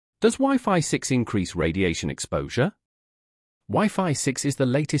Does Wi-Fi 6 increase radiation exposure? Wi-Fi 6 is the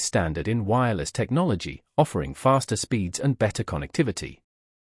latest standard in wireless technology, offering faster speeds and better connectivity.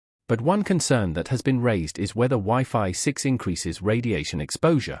 But one concern that has been raised is whether Wi-Fi 6 increases radiation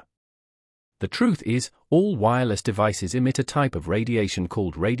exposure. The truth is, all wireless devices emit a type of radiation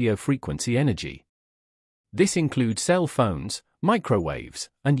called radio frequency energy. This includes cell phones, microwaves,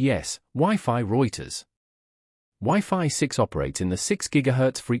 and yes, Wi-Fi routers. Wi-Fi 6 operates in the 6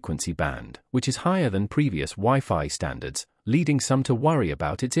 GHz frequency band, which is higher than previous Wi-Fi standards, leading some to worry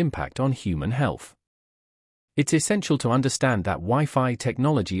about its impact on human health. It's essential to understand that Wi-Fi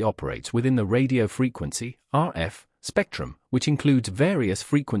technology operates within the radio frequency (RF) spectrum, which includes various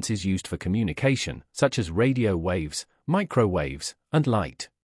frequencies used for communication, such as radio waves, microwaves, and light.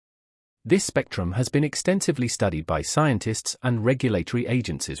 This spectrum has been extensively studied by scientists and regulatory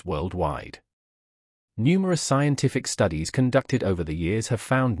agencies worldwide. Numerous scientific studies conducted over the years have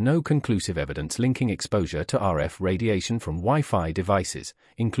found no conclusive evidence linking exposure to RF radiation from Wi-Fi devices,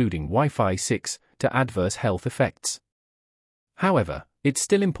 including Wi-Fi 6, to adverse health effects. However, it's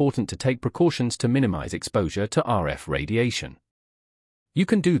still important to take precautions to minimize exposure to RF radiation. You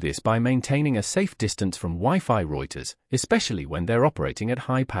can do this by maintaining a safe distance from Wi-Fi routers, especially when they're operating at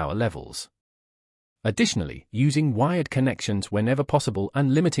high power levels. Additionally, using wired connections whenever possible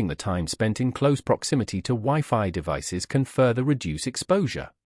and limiting the time spent in close proximity to Wi-Fi devices can further reduce exposure.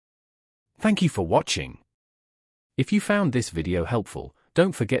 Thank you for watching. If you found this video helpful,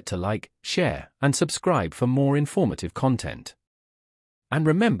 don't forget to like, share, and subscribe for more informative content. And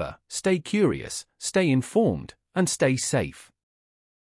remember, stay curious, stay informed, and stay safe.